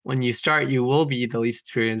when you start, you will be the least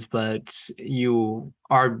experienced, but you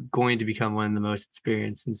are going to become one of the most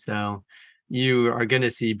experienced. And so you are going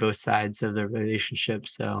to see both sides of the relationship.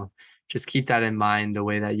 So just keep that in mind the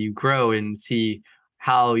way that you grow and see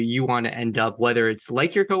how you want to end up, whether it's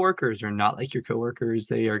like your coworkers or not like your coworkers.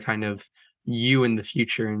 They are kind of you in the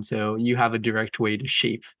future. And so you have a direct way to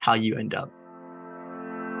shape how you end up.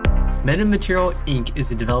 Meta Material Inc.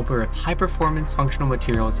 is a developer of high-performance functional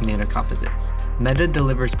materials and nanocomposites. Meta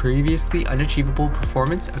delivers previously unachievable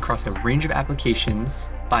performance across a range of applications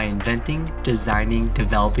by inventing, designing,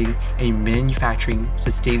 developing, and manufacturing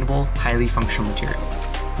sustainable, highly functional materials.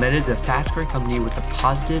 Meta is a fast-growing company with a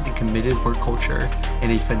positive and committed work culture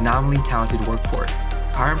and a phenomenally talented workforce.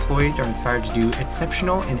 Our employees are inspired to do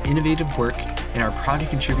exceptional and innovative work and are proud to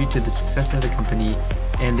contribute to the success of the company,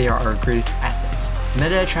 and they are our greatest asset.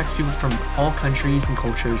 Meta attracts people from all countries and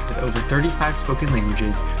cultures with over 35 spoken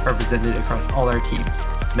languages represented across all our teams.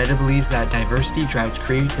 Meta believes that diversity drives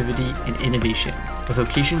creativity and innovation. With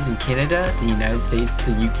locations in Canada, the United States,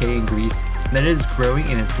 the UK, and Greece, Meta is growing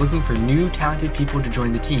and is looking for new talented people to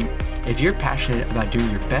join the team. If you're passionate about doing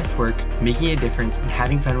your best work, making a difference, and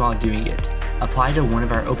having fun while doing it, apply to one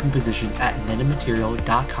of our open positions at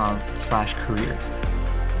metamaterial.com/careers.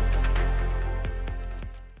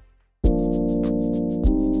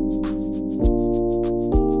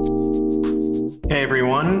 Hey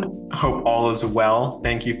everyone, hope all is well.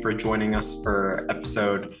 Thank you for joining us for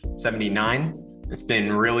episode 79. It's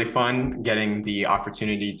been really fun getting the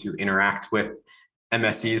opportunity to interact with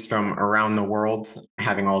MSCs from around the world,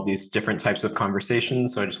 having all these different types of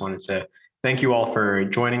conversations. So I just wanted to thank you all for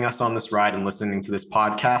joining us on this ride and listening to this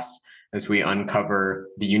podcast as we uncover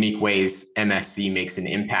the unique ways MSC makes an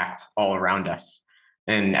impact all around us.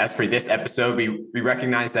 And as for this episode, we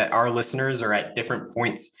recognize that our listeners are at different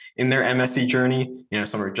points in their MSc journey.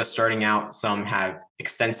 Some are just starting out, some have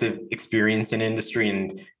extensive experience in industry,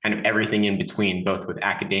 and kind of everything in between, both with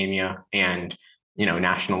academia and,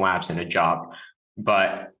 national labs and a job.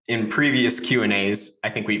 But in previous Q&As, I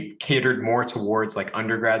think we've catered more towards like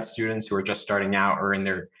undergrad students who are just starting out or in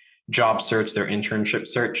their job search, their internship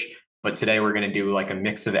search. But today we're going to do like a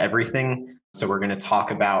mix of everything. So we're going to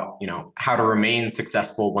talk about, how to remain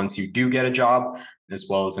successful once you do get a job, as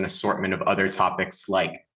well as an assortment of other topics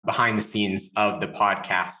like behind the scenes of the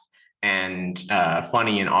podcast and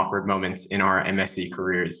funny and awkward moments in our MSc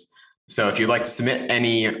careers. So if you'd like to submit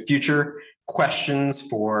any future questions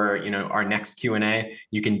for, our next Q&A,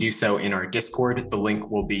 you can do so in our Discord. The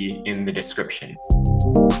link will be in the description.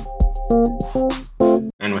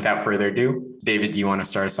 And without further ado, David, do you want to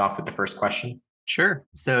start us off with the first question? Sure.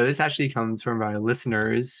 So this actually comes from our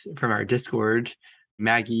listeners from our Discord,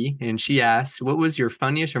 Maggie, and she asked, what was your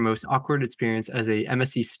funniest or most awkward experience as a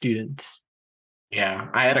MSc student? Yeah,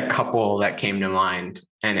 I had a couple that came to mind,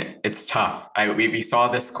 and it's tough. We saw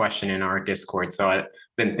this question in our Discord, so I've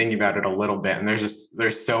been thinking about it a little bit, and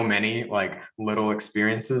there's so many like little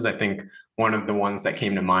experiences. I think one of the ones that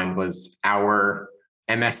came to mind was our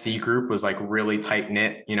MSc group was like really tight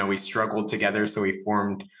knit. We struggled together, so we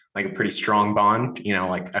formed like a pretty strong bond,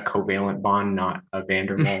 like a covalent bond, not a van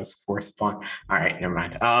der Waals force bond. All right, never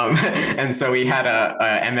mind. And so we had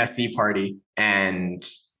a MSc party, and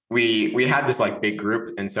we had this like big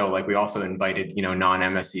group. And so like we also invited,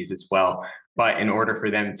 non-MSCs as well. But in order for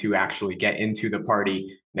them to actually get into the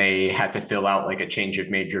party, they had to fill out like a change of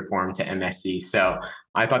major form to MSc. So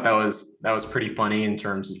I thought that was pretty funny in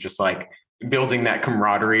terms of just like building that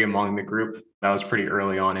camaraderie among the group. That was pretty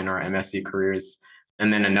early on in our MSc careers.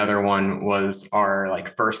 And then another one was our like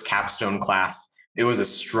first capstone class. It was a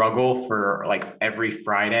struggle for like every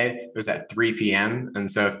Friday. It was at 3 p.m. And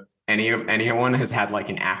so if anyone has had like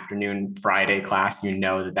an afternoon Friday class,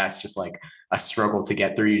 that's just like a struggle to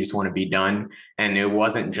get through. You just want to be done. And it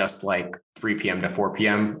wasn't just like 3 p.m. to 4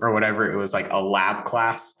 p.m. or whatever. It was like a lab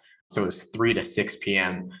class. So it was 3 to 6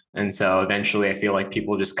 p.m. And so eventually I feel like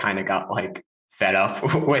people just kind of got like fed up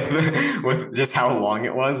with just how long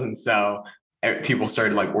it was. And so people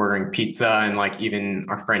started like ordering pizza, and like even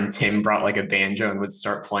our friend Tim brought like a banjo and would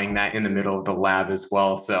start playing that in the middle of the lab as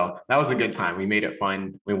well. So that was a good time. We made it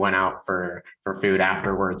fun. We went out for food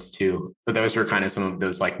afterwards too. But those were kind of some of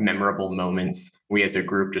those like memorable moments. We as a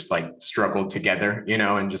group just like struggled together,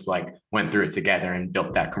 and just like went through it together and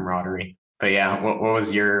built that camaraderie. But yeah, what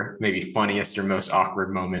was your maybe funniest or most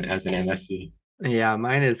awkward moment as an MSc? Yeah,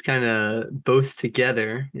 mine is kind of both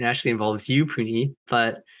together. It actually involves you, Puneet,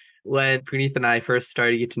 but when Puneet and I first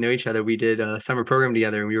started to get to know each other, we did a summer program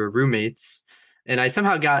together and we were roommates. And I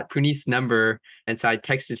somehow got Puneet's number. And so I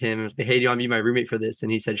texted him and was like, hey, do you want to be my roommate for this?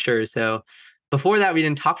 And he said, sure. So before that, we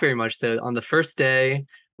didn't talk very much. So on the first day,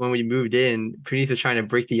 when we moved in, Praneeth was trying to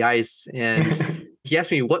break the ice, and he asked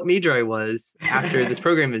me what major I was after this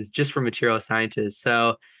program is just for material scientists.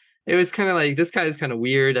 So it was kind of like, this guy is kind of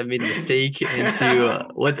weird. I made a mistake into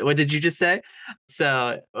what did you just say?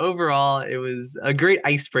 So overall, it was a great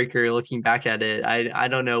icebreaker looking back at it. I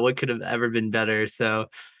don't know what could have ever been better. So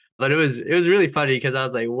but it was really funny because I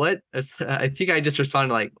was like, what? I think I just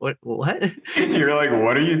responded like, what? You're like,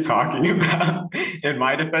 what are you talking about? In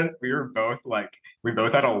my defense, we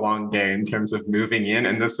both had a long day in terms of moving in.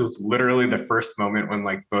 And this was literally the first moment when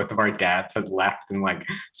like both of our dads had left and like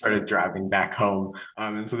started driving back home.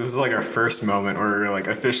 And so this is like our first moment where we were like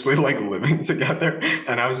officially like living together.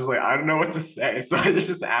 And I was just like, I don't know what to say. So I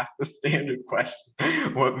just asked the standard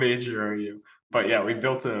question, what major are you? But yeah, we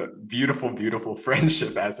built a beautiful, beautiful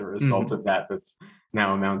friendship as a result of that. That's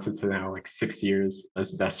now amounted to now like 6 years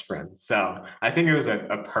as best friends. So I think it was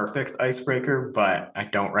a perfect icebreaker, but I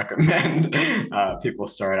don't recommend people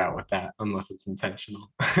start out with that unless it's intentional.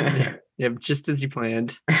 Yep, just as you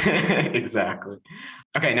planned. Exactly.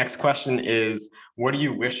 Okay, next question is, what do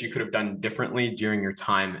you wish you could have done differently during your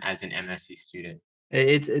time as an MSc student?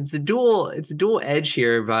 It's a dual edge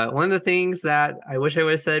here, but one of the things that I wish I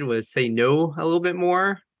would have said was say no a little bit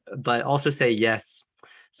more, but also say yes.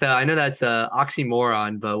 So I know that's a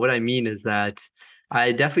oxymoron, but what I mean is that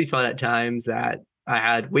I definitely felt at times that I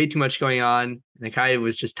had way too much going on. Like I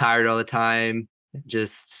was just tired all the time,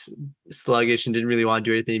 just sluggish and didn't really want to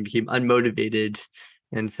do anything, became unmotivated.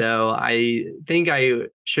 And so I think I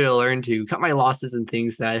should have learned to cut my losses and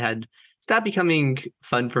things that had stopped becoming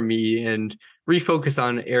fun for me and refocus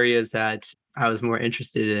on areas that I was more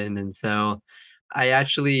interested in. And so I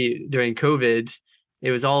actually, during COVID,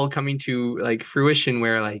 it was all coming to like fruition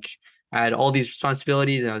where like I had all these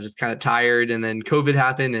responsibilities and I was just kind of tired. And then COVID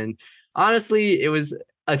happened. And honestly, it was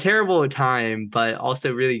a terrible time, but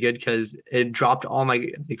also really good because it dropped all my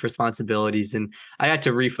like responsibilities and I had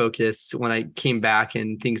to refocus when I came back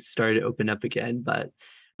and things started to open up again. But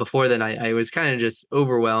before then, I was kind of just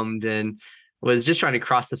overwhelmed and was just trying to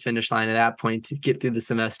cross the finish line at that point to get through the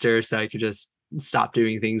semester so I could just stop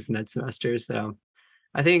doing things in that semester. So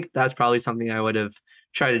I think that's probably something I would have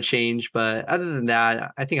tried to change. But other than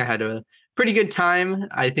that, I think I had a pretty good time.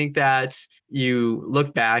 I think that you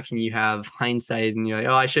look back and you have hindsight and you're like,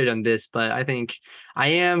 oh, I should have done this. But I think I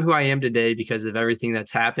am who I am today because of everything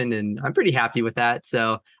that's happened. And I'm pretty happy with that.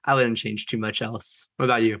 So I wouldn't change too much else. What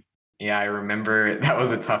about you? Yeah, I remember that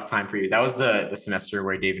was a tough time for you. That was the semester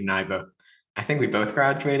where David and I both, I think we both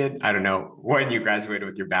graduated. I don't know when you graduated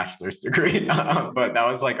with your bachelor's degree, but that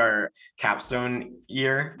was like our capstone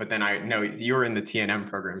year. But then I know you were in the TNM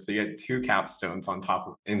program, so you had two capstones on top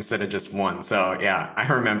of instead of just one. So yeah, I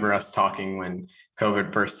remember us talking when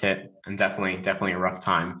COVID first hit, and definitely a rough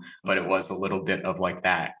time. But it was a little bit of like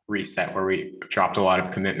that reset where we dropped a lot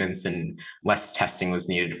of commitments and less testing was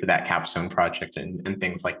needed for that capstone project and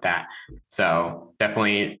things like that. So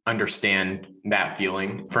definitely understand that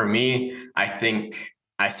feeling. For me, I think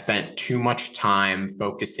I spent too much time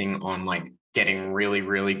focusing on like getting really,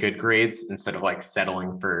 really good grades instead of like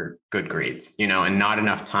settling for good grades, and not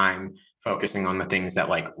enough time focusing on the things that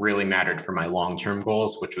like really mattered for my long-term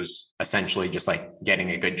goals, which was essentially just like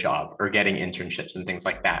getting a good job or getting internships and things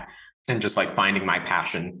like that. And just like finding my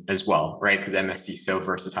passion as well, right? Because MSc is so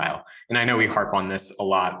versatile. And I know we harp on this a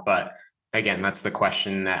lot, but again, that's the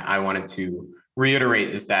question that I wanted to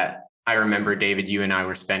reiterate is that I remember, David, you and I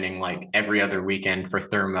were spending like every other weekend for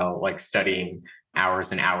thermo, like studying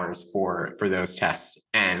hours and hours for those tests.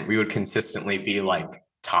 And we would consistently be like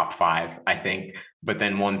top 5, I think. But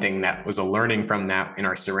then one thing that was a learning from that in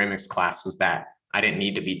our ceramics class was that I didn't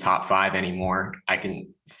need to be top 5 anymore. I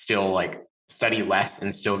can still like study less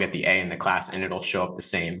and still get the A in the class and it'll show up the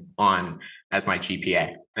same on as my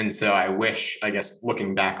GPA. And so I wish, I guess,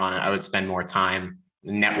 looking back on it, I would spend more time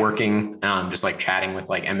networking, just like chatting with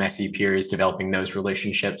like MSc peers, developing those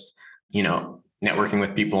relationships, networking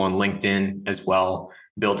with people on LinkedIn as well,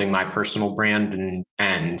 building my personal brand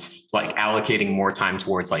and like allocating more time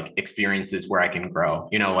towards like experiences where I can grow,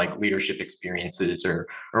 like leadership experiences or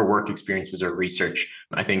work experiences or research.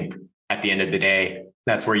 I think at the end of the day,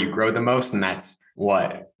 that's where you grow the most. And that's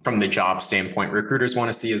what, from the job standpoint, recruiters want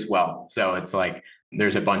to see as well. So it's like,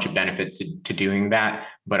 there's a bunch of benefits to doing that.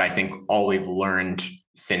 But I think all we've learned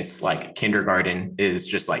since like kindergarten is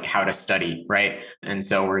just like how to study, right? And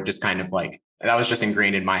so we're just kind of like, that was just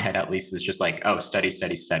ingrained in my head, at least, is just like, oh, study,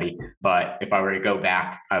 study, study. But if I were to go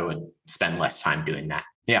back, I would spend less time doing that.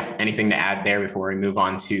 Yeah. Anything to add there before we move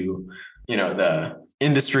on to, the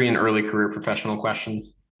industry and early career professional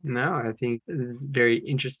questions? No, I think this is a very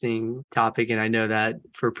interesting topic. And I know that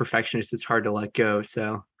for perfectionists, it's hard to let go.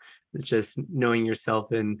 So It's just knowing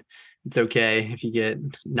yourself, and it's okay if you get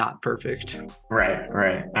not perfect.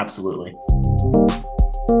 Right. Absolutely.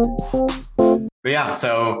 But yeah,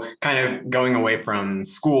 so kind of going away from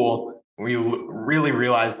school, we really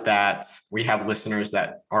realized that we have listeners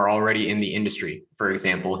that are already in the industry, for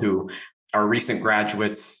example, who are recent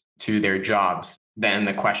graduates to their jobs. Then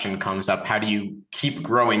the question comes up, how do you keep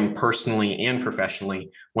growing personally and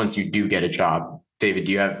professionally once you do get a job? David,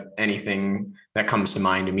 do you have anything that comes to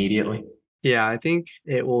mind immediately? Yeah, I think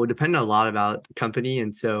it will depend a lot about the company.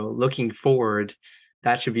 And so looking forward,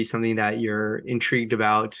 that should be something that you're intrigued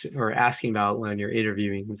about or asking about when you're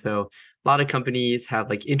interviewing. And so a lot of companies have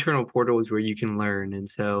like internal portals where you can learn. And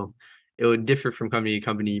so it would differ from company to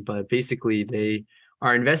company, but basically they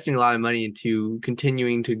are investing a lot of money into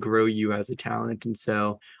continuing to grow you as a talent. And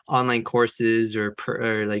so online courses or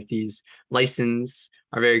like these license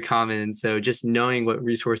are very common. And so just knowing what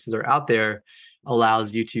resources are out there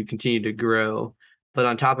allows you to continue to grow. But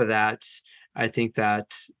on top of that, I think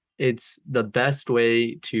that it's the best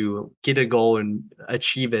way to get a goal and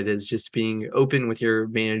achieve it is just being open with your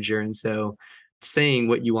manager. And so saying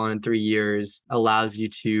what you want in 3 years allows you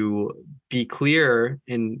to be clear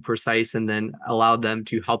and precise and then allow them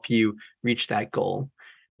to help you reach that goal.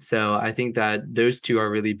 So I think that those two are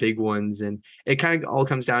really big ones. And it kind of all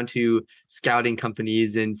comes down to scouting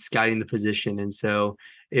companies and scouting the position. And so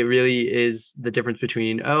it really is the difference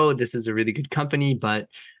between, oh, this is a really good company, but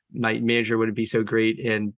my manager wouldn't be so great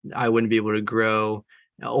and I wouldn't be able to grow.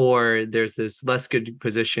 Or there's this less good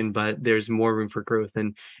position, but there's more room for growth.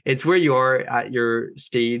 And it's where you are at your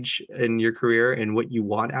stage in your career and what you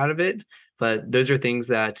want out of it. But those are things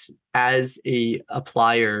that as a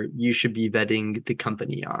applier, you should be vetting the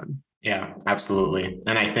company on. Yeah, absolutely.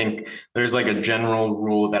 And I think there's like a general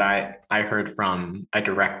rule that I heard from a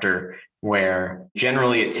director where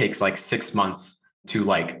generally it takes like 6 months to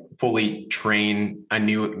like fully train a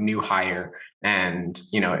new hire. And,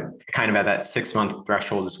 kind of at that 6 month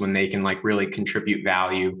threshold is when they can like really contribute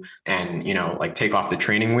value and, like take off the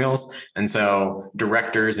training wheels. And so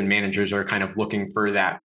directors and managers are kind of looking for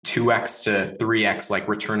that 2x to 3x like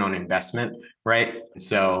return on investment, right?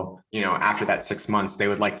 So, after that 6 months, they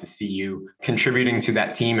would like to see you contributing to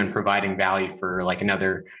that team and providing value for like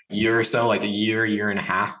another year or so, like a year and a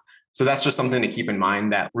half. So that's just something to keep in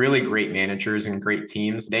mind that really great managers and great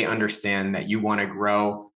teams, they understand that you want to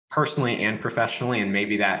grow personally and professionally. And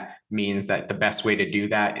maybe that means that the best way to do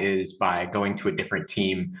that is by going to a different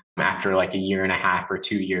team after like a year and a half or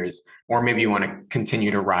 2 years, or maybe you want to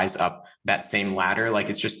continue to rise up that same ladder. Like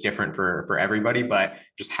it's just different for everybody, but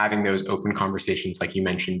just having those open conversations, like you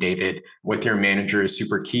mentioned, David, with your manager is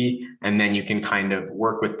super key. And then you can kind of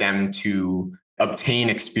work with them to obtain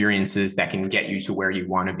experiences that can get you to where you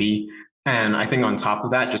want to be. And I think on top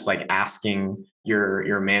of that, just like asking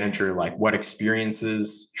your manager like what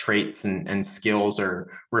experiences, traits, and skills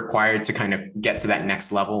are required to kind of get to that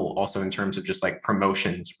next level, also in terms of just like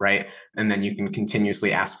promotions, right? And then you can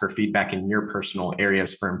continuously ask for feedback in your personal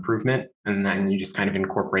areas for improvement. And then you just kind of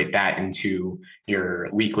incorporate that into your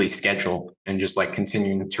weekly schedule and just like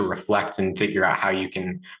continuing to reflect and figure out how you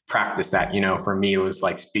can practice that. For me, it was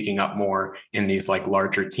like speaking up more in these like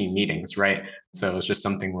larger team meetings, right? So it's just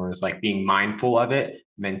something where it's like being mindful of it,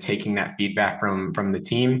 then taking that feedback from the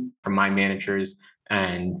team, from my managers,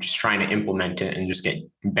 and just trying to implement it and just get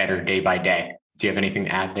better day by day. Do you have anything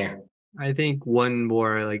to add there? I think one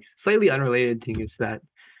more like slightly unrelated thing is that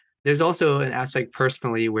there's also an aspect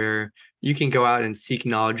personally where you can go out and seek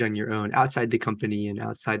knowledge on your own outside the company and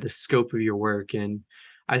outside the scope of your work. And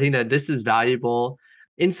I think that this is valuable.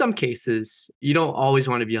 In some cases, you don't always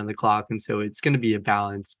want to be on the clock. And so it's going to be a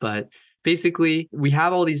balance. But basically, we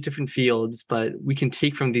have all these different fields, but we can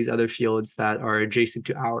take from these other fields that are adjacent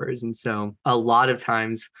to ours. And so a lot of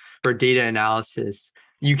times for data analysis,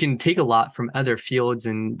 you can take a lot from other fields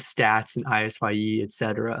and stats and ISYE, et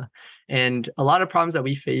cetera. And a lot of problems that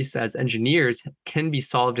we face as engineers can be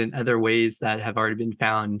solved in other ways that have already been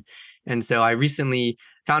found. And so I recently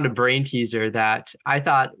found a brain teaser that I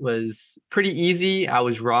thought was pretty easy. I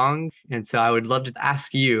was wrong. And so I would love to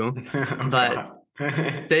ask you, Oh, but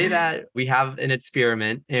God. say that we have an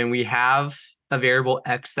experiment and we have a variable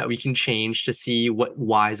X that we can change to see what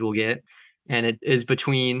Y's we'll get. And it is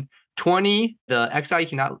between 20, the XI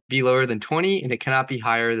cannot be lower than 20 and it cannot be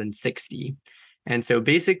higher than 60. And so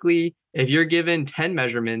basically, if you're given 10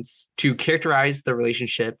 measurements to characterize the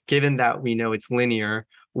relationship, given that we know it's linear,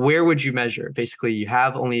 where would you measure? Basically, you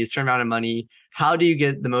have only a certain amount of money. How do you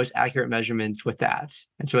get the most accurate measurements with that?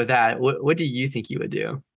 And so with that, what do you think you would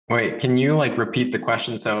do? Wait, can you like repeat the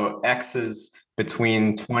question? So X is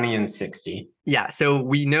between 20 and 60. Yeah, so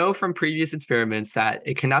we know from previous experiments that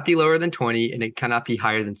it cannot be lower than 20 and it cannot be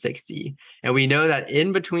higher than 60. And we know that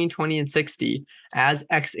in between 20 and 60, as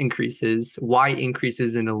X increases, Y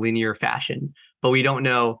increases in a linear fashion. But we don't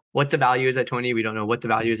know what the value is at 20, we don't know what the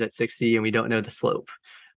value is at 60, and we don't know the slope.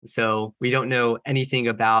 So we don't know anything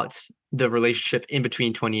about the relationship in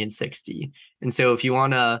between 20 and 60. And so if you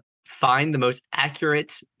want to find the most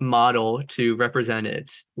accurate model to represent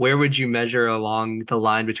it, where would you measure along the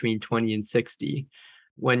line between 20 and 60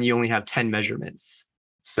 when you only have 10 measurements?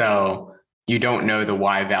 So you don't know the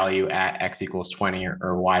Y value at X equals 20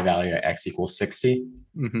 or Y value at X equals 60.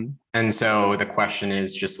 Mm-hmm. And so the question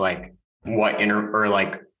is just like what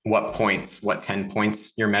points, what 10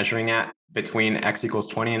 points you're measuring at between X equals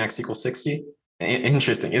 20 and X equals 60.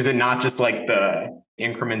 Interesting. Is it not just like the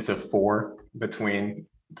increments of 4 between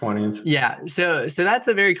 20s? Yeah, so that's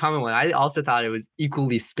a very common one. I also thought it was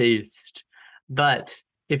equally spaced, but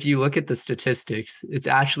if you look at the statistics, it's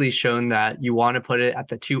actually shown that you want to put it at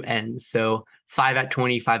the two ends. So 5 at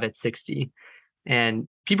 20, 5 at 60. And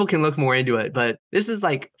people can look more into it, but this is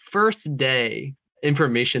like first day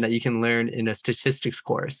information that you can learn in a statistics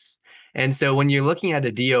course. And so when you're looking at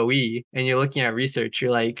a DOE and you're looking at research,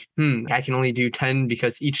 you're like, I can only do 10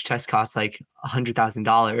 because each test costs like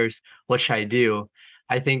 $100,000. What should I do?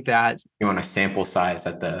 I think that You want a sample size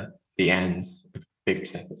at the ends, bigger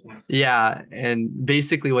sample size. yeah, and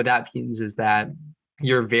basically what that means is that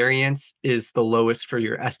your variance is the lowest for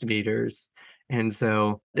your estimators. And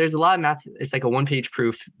so there's a lot of math. It's like a one-page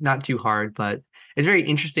proof, not too hard, but it's very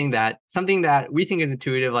interesting that something that we think is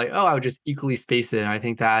intuitive, like, oh, I would just equally space it. And I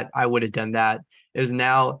think that I would have done that, is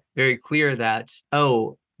now very clear that,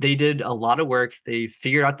 oh, they did a lot of work. They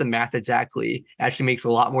figured out the math exactly. It actually makes a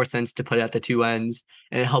lot more sense to put it at the two ends,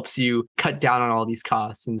 and it helps you cut down on all these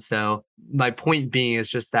costs. And so my point being is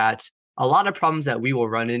just that a lot of problems that we will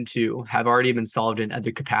run into have already been solved in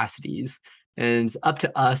other capacities. And it's up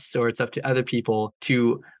to us, or it's up to other people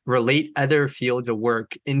to relate other fields of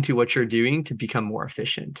work into what you're doing to become more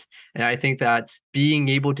efficient. And I think that being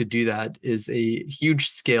able to do that is a huge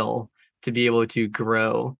skill to be able to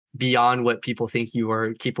grow beyond what people think you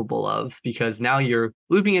are capable of, because now you're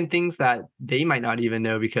looping in things that they might not even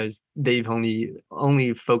know because they've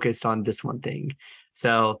only focused on this one thing.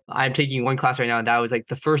 So I'm taking one class right now, and that was like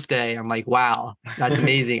the first day. I'm like, wow, that's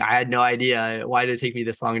amazing. I had no idea. Why did it take me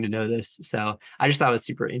this long to know this? So I just thought it was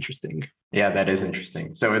super interesting. Yeah, that is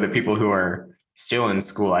interesting. So the people who are still in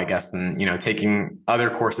school, I guess, then, taking other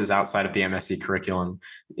courses outside of the MSc curriculum,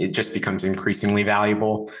 it just becomes increasingly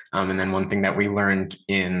valuable. And then one thing that we learned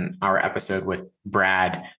in our episode with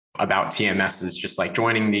Brad about TMS is just like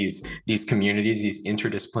joining these communities, these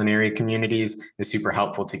interdisciplinary communities is super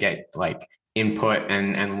helpful to get like input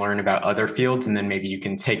and learn about other fields. And then maybe you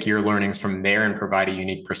can take your learnings from there and provide a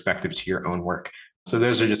unique perspective to your own work. So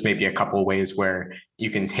those are just maybe a couple of ways where you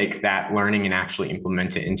can take that learning and actually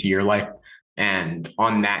implement it into your life. And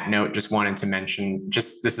on that note, just wanted to mention,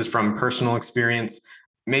 just this is from personal experience,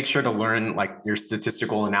 make sure to learn like your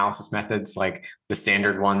statistical analysis methods, like the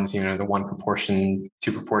standard ones, the 1 proportion,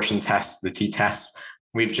 2 proportion tests, the t-tests.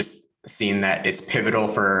 We've just seen that it's pivotal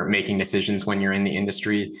for making decisions when you're in the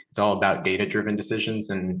industry. It's all about data-driven decisions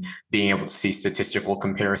and being able to see statistical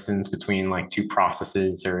comparisons between like two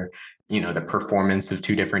processes or the performance of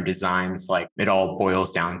two different designs. Like it all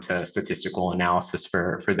boils down to statistical analysis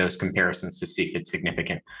for those comparisons to see if it's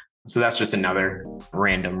significant. So that's just another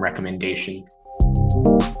random recommendation.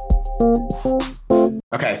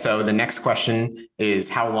 Okay, so the next question is,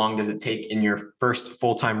 how long does it take in your first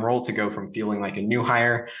full-time role to go from feeling like a new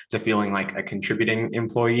hire to feeling like a contributing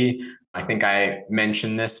employee? I think I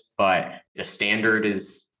mentioned this, but the standard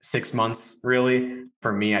is 6 months, really.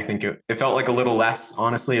 For me, I think it felt like a little less.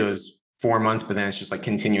 Honestly, it was 4 months, but then it's just like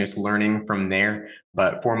continuous learning from there.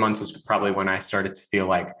 But 4 months was probably when I started to feel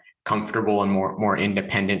like comfortable and more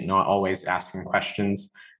independent, not always asking questions.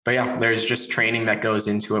 But yeah, there's just training that goes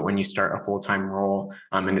into it when you start a full-time role,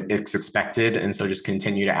 and it's expected. And so just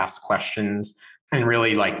continue to ask questions and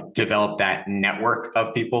really like develop that network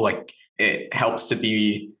of people. Like it helps to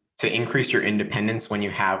increase your independence when you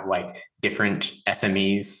have like different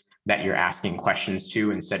SMEs that you're asking questions to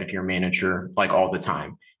instead of your manager like all the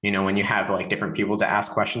time. When you have like different people to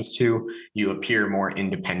ask questions to, you appear more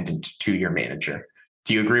independent to your manager.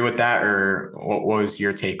 Do you agree with that? Or what was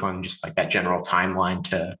your take on just like that general timeline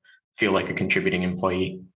to feel like a contributing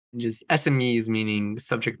employee? Just SMEs, meaning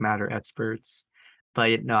subject matter experts.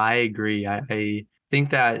 But no, I agree. I think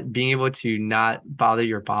that being able to not bother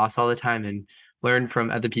your boss all the time and learn from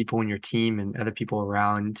other people in your team and other people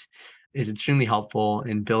around is extremely helpful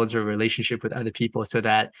and builds a relationship with other people, so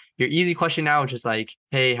that your easy question now, which is like,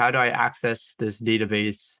 hey, how do I access this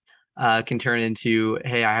database, can turn into,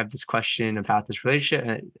 hey, I have this question about this relationship.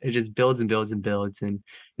 And it just builds and builds and builds. And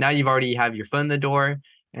now you've already have your foot in the door.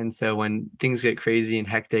 And so when things get crazy and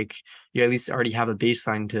hectic, you at least already have a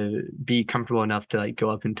baseline to be comfortable enough to like go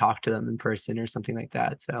up and talk to them in person or something like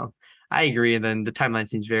that. So I agree. And then the timeline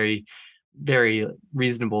seems very, very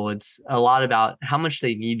reasonable. It's a lot about how much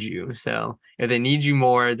they need you. So if they need you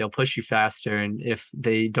more, they'll push you faster. And if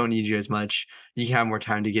they don't need you as much, you can have more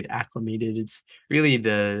time to get acclimated. It's really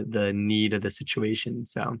the need of the situation.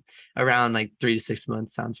 So around like 3 to 6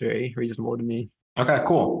 months sounds very reasonable to me. Okay,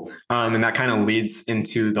 cool. And that kind of leads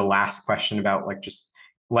into the last question about like just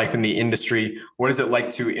life in the industry. What is it like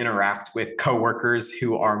to interact with coworkers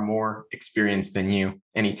who are more experienced than you?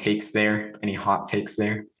 Any takes there? Any hot takes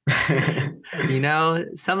there?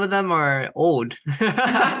 Some of them are old.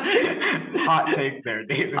 Hot take there,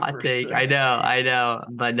 David. Hot take. Sure. I know.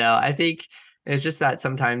 But no, I think it's just that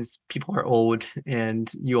sometimes people are old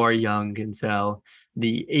and you are young. And so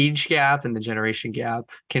the age gap and the generation gap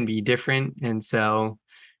can be different. And so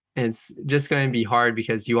it's just going to be hard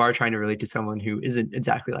because you are trying to relate to someone who isn't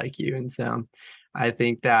exactly like you. And so I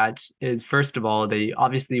think that is, first of all, they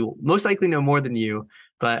obviously will most likely know more than you.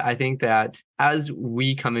 But I think that as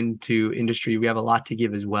we come into industry, we have a lot to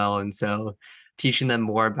give as well. And so teaching them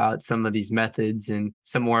more about some of these methods and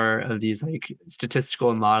some more of these like statistical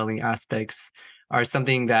and modeling aspects are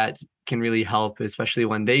something that can really help, especially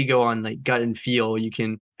when they go on like gut and feel. You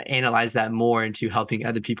can analyze that more into helping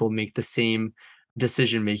other people make the same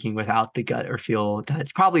decision making without the gut or feel that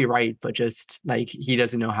it's probably right, but just like he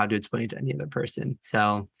doesn't know how to explain it to any other person.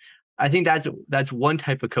 So I think that's one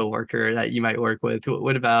type of coworker that you might work with.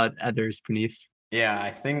 What about others, Puneeth? Yeah,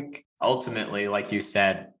 I think ultimately, like you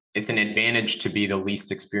said, it's an advantage to be the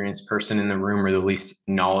least experienced person in the room or the least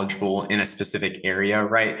knowledgeable in a specific area,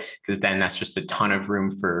 right? Because then that's just a ton of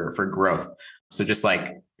room for growth. So just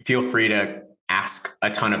like feel free to ask a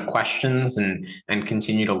ton of questions and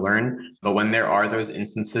continue to learn. But when there are those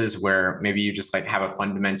instances where maybe you just like have a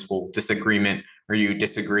fundamental disagreement or you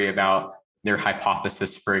disagree about their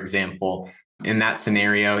hypothesis, for example, in that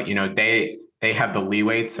scenario, they have the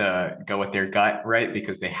leeway to go with their gut, right?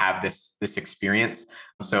 Because they have this experience.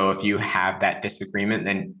 So if you have that disagreement,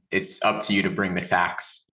 then it's up to you to bring the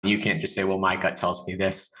facts. You can't just say, well, my gut tells me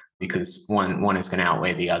this, because one is going to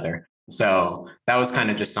outweigh the other. So that was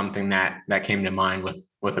kind of just something that came to mind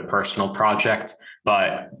with a personal project.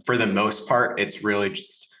 But for the most part, it's really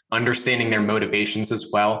just understanding their motivations as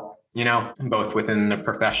well, both within the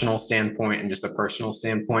professional standpoint and just a personal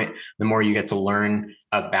standpoint. The more you get to learn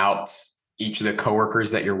about each of the coworkers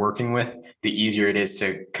that you're working with, the easier it is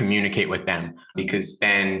to communicate with them, because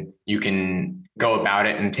then you can go about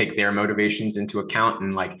it and take their motivations into account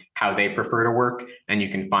and like how they prefer to work, and you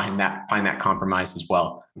can find that compromise as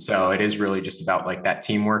well. So it is really just about like that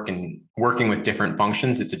teamwork and working with different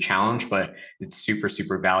functions. It's a challenge, but it's super,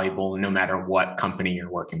 super valuable no matter what company you're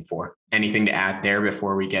working for. Anything to add there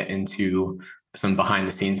before we get into some behind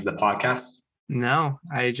the scenes of the podcast? No,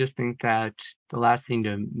 I just think that the last thing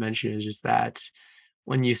to mention is just that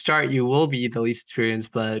when you start, you will be the least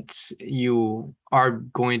experienced, but you are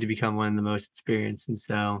going to become one of the most experienced. And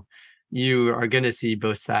so you are going to see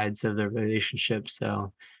both sides of the relationship.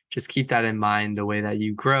 So just keep that in mind, the way that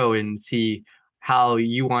you grow and see how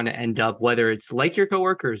you want to end up, whether it's like your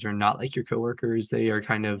coworkers or not like your coworkers. They are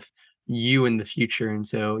kind of you in the future. And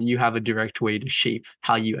so you have a direct way to shape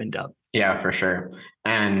how you end up. Yeah, for sure.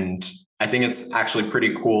 And I think it's actually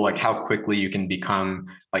pretty cool, like how quickly you can become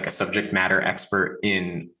like a subject matter expert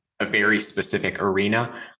in a very specific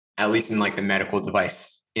arena. At least in like the medical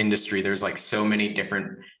device industry, there's like so many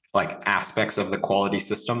different like aspects of the quality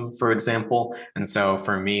system, for example. And so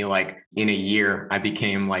for me, like in a year, I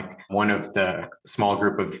became like one of the small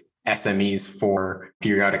group of SMEs for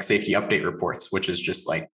periodic safety update reports, which is just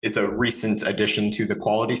like, it's a recent addition to the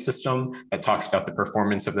quality system that talks about the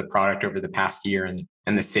performance of the product over the past year and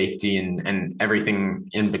the safety and everything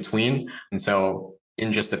in between. And so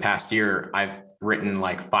in just the past year, I've written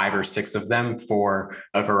like 5 or 6 of them for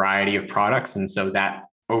a variety of products. And so that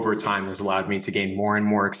over time has allowed me to gain more and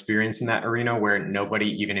more experience in that arena, where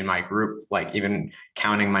nobody, even in my group, like even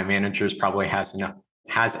counting my managers, probably has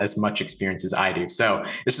as much experience as I do. So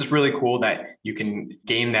this is really cool that you can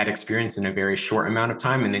gain that experience in a very short amount of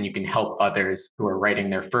time, and then you can help others who are writing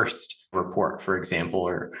their first report, for example,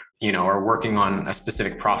 or are working on a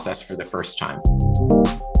specific process for the first time.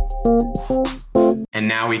 And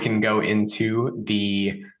now we can go into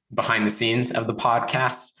the behind the scenes of the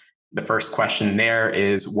podcast. The first question there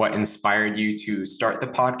is, what inspired you to start the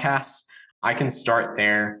podcast? I can start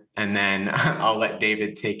there, and then I'll let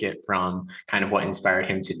David take it from kind of what inspired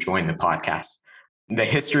him to join the podcast. The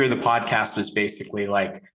history of the podcast was basically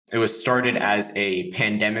like, it was started as a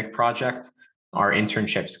pandemic project. Our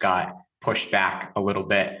internships got pushed back a little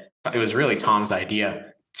bit. It was really Tom's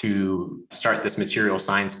idea to start this material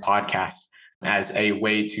science podcast as a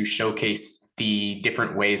way to showcase the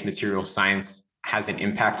different ways material science has an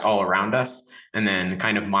impact all around us. And then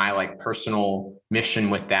kind of my like personal mission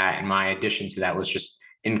with that, and my addition to that, was just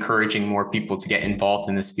encouraging more people to get involved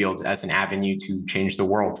in this field as an avenue to change the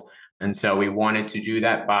world. And so we wanted to do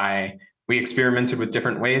that we experimented with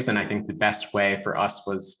different ways. And I think the best way for us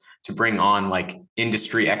was to bring on like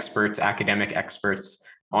industry experts, academic experts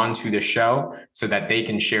onto the show so that they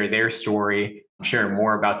can share their story, share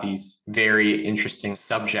more about these very interesting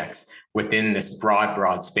subjects within this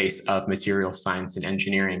broad space of material science and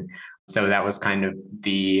engineering. So that was kind of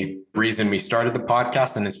the reason we started the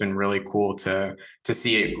podcast, and it's been really cool to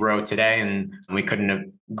see it grow today. And we couldn't have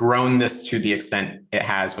grown this to the extent it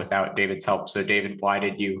has without David's help. So David, why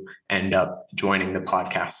did you end up joining the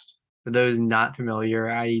podcast? For those not familiar,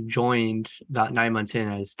 I joined about 9 months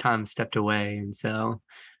in as Tom stepped away. And so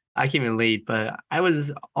I came in late, but I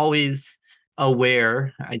was always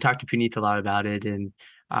aware. I talked to Puneet a lot about it, and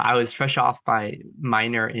I was fresh off my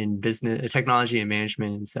minor in business, technology and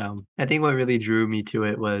management. And so I think what really drew me to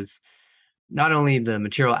it was not only the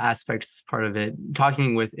material aspects part of it,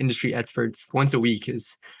 talking with industry experts once a week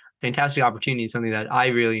is a fantastic opportunity, something that I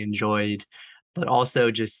really enjoyed, but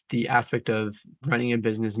also just the aspect of running a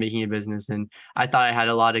business, making a business. And I thought I had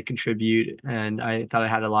a lot to contribute, and I thought I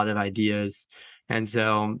had a lot of ideas. And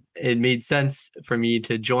so it made sense for me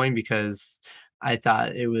to join because I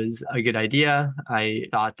thought it was a good idea. I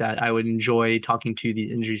thought that I would enjoy talking to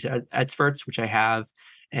the industry experts, which I have.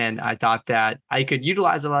 And I thought that I could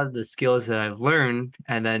utilize a lot of the skills that I've learned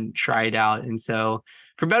and then try it out. And so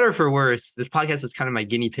for better or for worse, this podcast was kind of my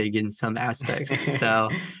guinea pig in some aspects. So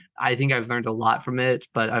I think I've learned a lot from it,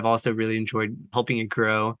 but I've also really enjoyed helping it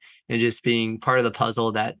grow and just being part of the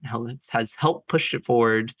puzzle that has helped push it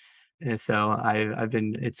forward. And so I've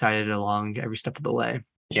been excited along every step of the way.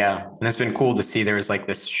 Yeah, and it's been cool to see there was like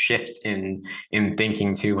this shift in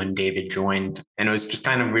thinking too when David joined, and it was just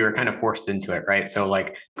kind of, we were kind of forced into it, right? So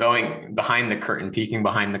like going behind the curtain, peeking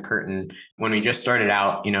behind the curtain, when we just started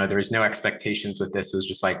out, there was no expectations with this. It was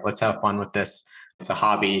just like, let's have fun with this. It's a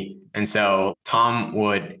hobby. And so Tom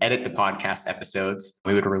would edit the podcast episodes.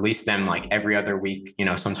 We would release them like every other week,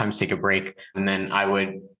 sometimes take a break, and then I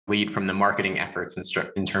would lead from the marketing efforts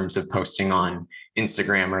in terms of posting on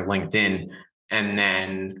Instagram or LinkedIn. And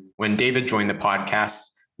then when David joined the podcast,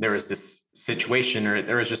 there was this situation, or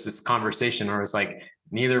there was just this conversation where it was like,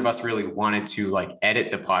 neither of us really wanted to like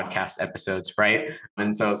edit the podcast episodes, right?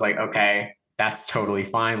 And so it's like, okay, that's totally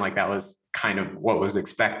fine. Like that was kind of what was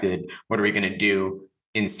expected. What are we going to do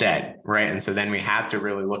instead, right? And so then we had to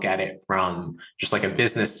really look at it from just like a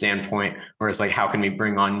business standpoint, where it's like, how can we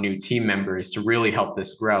bring on new team members to really help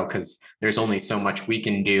this grow? Because there's only so much we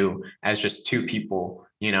can do as just two people.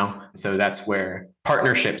 So that's where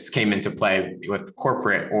partnerships came into play with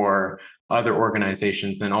corporate or other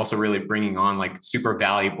organizations, then also really bringing on like super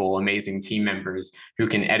valuable, amazing team members who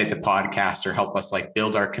can edit the podcast or help us like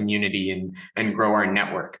build our community and grow our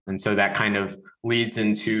network. And so that kind of leads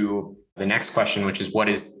into the next question, which is, what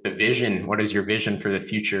is the vision? What is your vision for the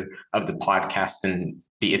future of the podcast and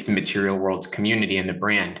the It's a Material World community and the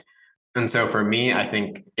brand? And so for me, I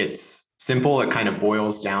think it's simple. It kind of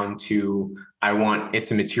boils down to, I want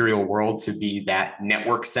It's a Material World to be that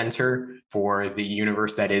network center for the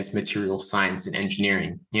universe that is material science and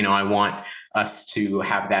engineering. I want us to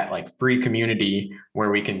have that like free community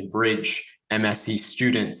where we can bridge MSc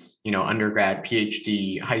students, undergrad,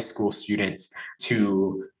 PhD, high school students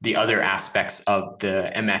to the other aspects of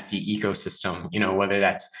the MSc ecosystem, whether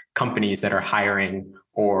that's companies that are hiring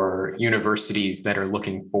or universities that are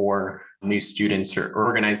looking for new students, or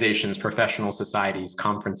organizations, professional societies,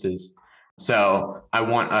 conferences. So I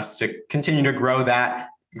want us to continue to grow that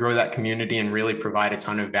community and really provide a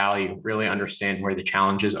ton of value, really understand where the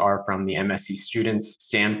challenges are from the MSc students'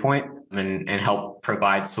 standpoint, and help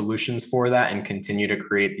provide solutions for that, and continue to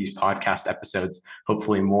create these podcast episodes,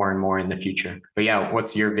 hopefully more and more in the future. But yeah,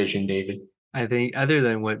 what's your vision, David? I think other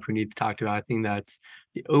than what Puneet talked about, I think that's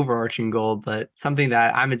the overarching goal, but something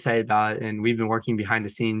that I'm excited about, and we've been working behind the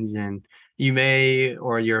scenes, and you may,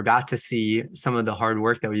 or you're about to see some of the hard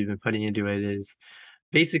work that we've been putting into it, is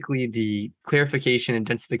basically the clarification and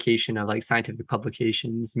densification of like scientific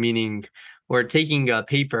publications, meaning we're taking a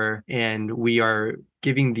paper and we are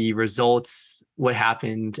giving the results, what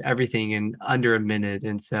happened, everything in under a minute.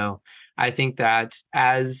 And so I think that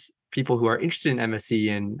as people who are interested in MSc,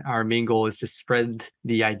 and our main goal is to spread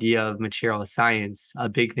the idea of material science, a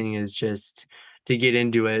big thing is just to get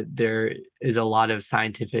into it, there is a lot of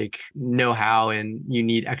scientific know-how and you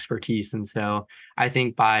need expertise. And so I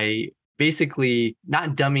think by basically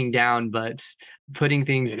not dumbing down, but putting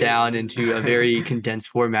things It down is. into a very condensed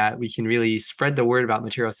format, we can really spread the word about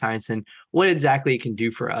material science and what exactly it can do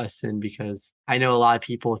for us. And because I know a lot of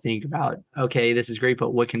people think about, okay, this is great,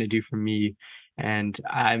 but what can it do for me? And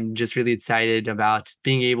I'm just really excited about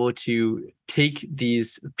being able to take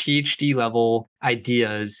these PhD level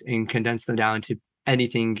ideas and condense them down to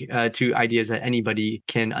anything, to ideas that anybody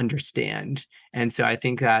can understand. And so I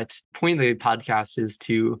think that point of the podcast is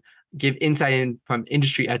to give insight in from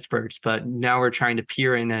industry experts, but now we're trying to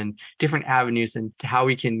peer in on different avenues and how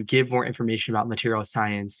we can give more information about material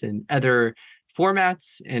science and other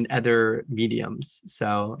formats and other mediums.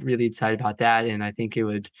 So really excited about that. And I think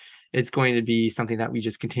it's going to be something that we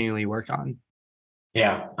just continually work on.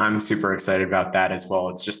 Yeah, I'm super excited about that as well.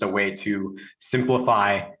 It's just a way to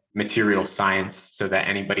simplify material science so that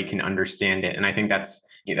anybody can understand it. And I think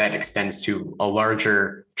that extends to a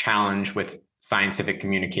larger challenge with scientific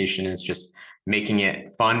communication, is just making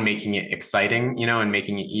it fun, making it exciting, and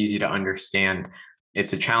making it easy to understand.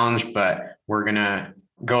 It's a challenge, but we're going to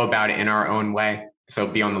go about it in our own way. So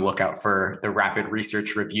be on the lookout for the rapid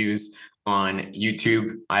research reviews on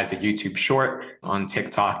YouTube as a YouTube short, on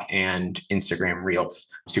TikTok and Instagram Reels.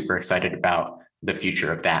 I'm super excited about the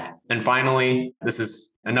future of that. And finally, this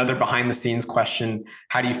is another behind the scenes question.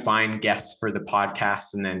 How do you find guests for the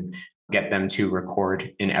podcast and then get them to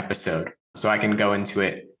record an episode? So I can go into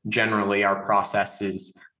it. Generally, our process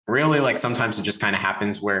is really like, sometimes it just kind of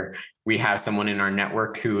happens where we have someone in our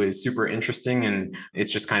network who is super interesting and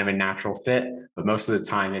it's just kind of a natural fit. But most of the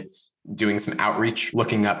time it's doing some outreach,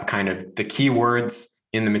 looking up kind of the keywords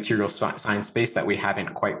in the material science space that we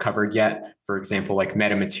haven't quite covered yet. For example, like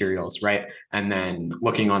metamaterials, right? And then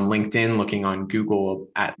looking on LinkedIn, looking on Google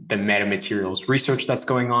at the metamaterials research that's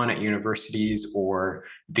going on at universities or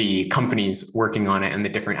the companies working on it and the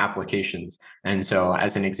different applications. And so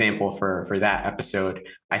as an example for that episode,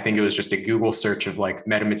 I think it was just a Google search of like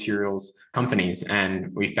metamaterials companies,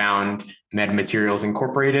 and we found Metamaterials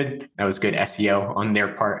Incorporated. That was good SEO on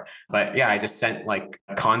their part. But yeah, I just sent like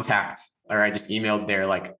a contact, or I just emailed their,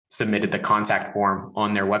 submitted the contact form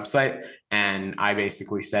on their website. And I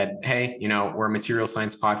basically said, hey, we're a material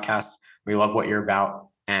science podcast. We love what you're about.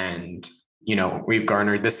 And, we've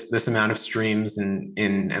garnered this amount of streams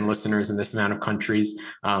and listeners in this amount of countries.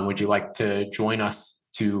 Would you like to join us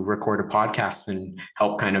to record a podcast and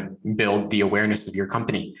help kind of build the awareness of your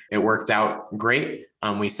company? It worked out great.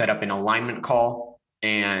 We set up an alignment call.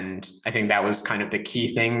 And I think that was kind of the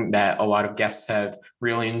key thing that a lot of guests have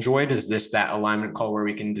really enjoyed, is that alignment call where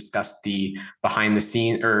we can discuss the behind the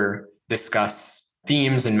scene, or discuss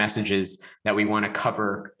themes and messages that we want to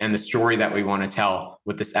cover and the story that we want to tell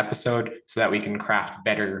with this episode, so that we can craft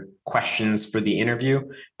better questions for the interview.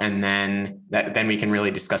 And then we can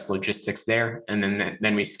really discuss logistics there. And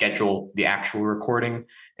then we schedule the actual recording.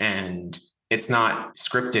 And it's not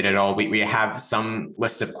scripted at all. We have some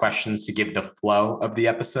list of questions to give the flow of the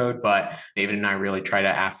episode, but David and I really try to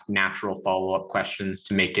ask natural follow-up questions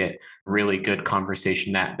to make it really good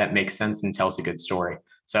conversation that makes sense and tells a good story.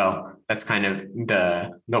 So that's kind of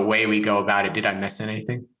the way we go about it. Did I miss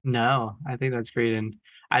anything? No, I think that's great. And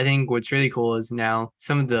I think what's really cool is now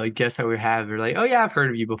some of the guests that we have are like, oh yeah, I've heard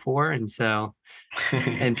of you before. And so,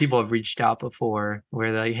 and people have reached out before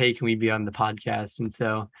where they're like, hey, can we be on the podcast? And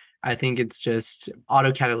so I think it's just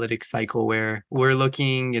autocatalytic cycle where we're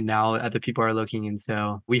looking and now other people are looking. And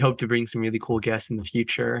so we hope to bring some really cool guests in the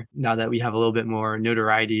future now that we have a little bit more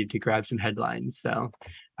notoriety to grab some headlines. So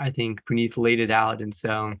I think Puneeth laid it out. And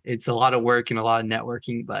so it's a lot of work and a lot of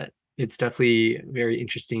networking, but it's definitely very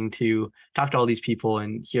interesting to talk to all these people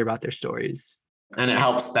and hear about their stories. And it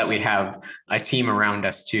helps that we have a team around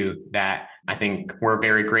us too, that I think we're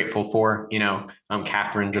very grateful for.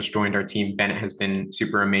 Catherine just joined our team. Bennett has been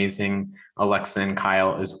super amazing. Alexa and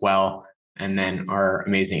Kyle as well. And then our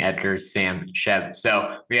amazing editors, Sam, Chev.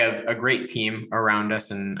 So we have a great team around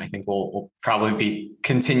us. And I think we'll probably be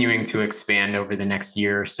continuing to expand over the next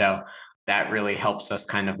year or so. That really helps us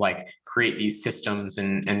kind of like create these systems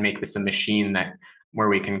and make this a machine where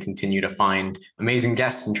we can continue to find amazing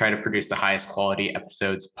guests and try to produce the highest quality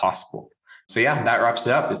episodes possible. So yeah, that wraps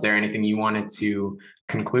it up. Is there anything you wanted to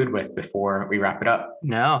conclude with before we wrap it up?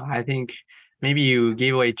 No, I think Maybe you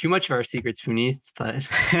gave away too much of our secrets, Puneeth, but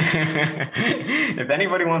if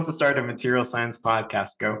anybody wants to start a material science podcast,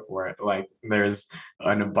 go for it. Like there's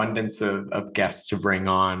an abundance of guests to bring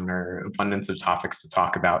on or abundance of topics to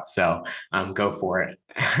talk about. So go for it.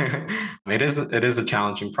 It is a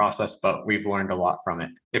challenging process, but we've learned a lot from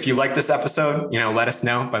it. If you like this episode, let us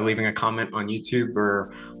know by leaving a comment on YouTube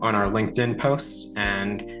or on our LinkedIn post,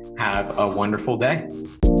 and have a wonderful day.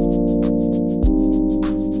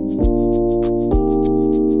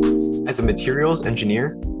 As a materials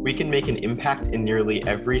engineer, we can make an impact in nearly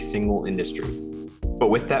every single industry. But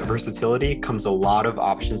with that versatility comes a lot of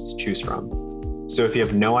options to choose from. So if you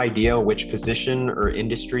have no idea which position or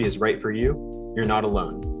industry is right for you, you're not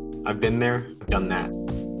alone. I've been there, done that.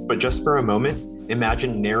 But just for a moment,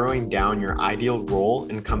 imagine narrowing down your ideal role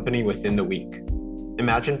and company within the week.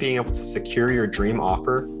 Imagine being able to secure your dream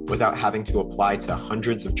offer without having to apply to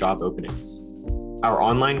hundreds of job openings. Our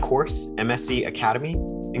online course, MSE Academy,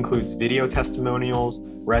 includes video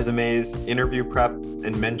testimonials, resumes, interview prep,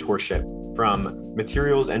 and mentorship from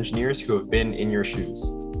materials engineers who have been in your shoes.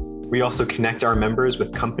 We also connect our members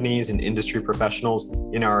with companies and industry professionals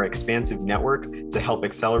in our expansive network to help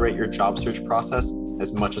accelerate your job search process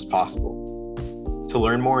as much as possible. To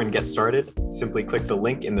learn more and get started, simply click the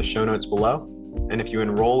link in the show notes below. And if you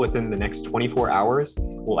enroll within the next 24 hours,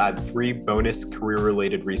 we'll add 3 bonus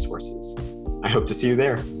career-related resources. I hope to see you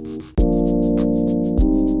there.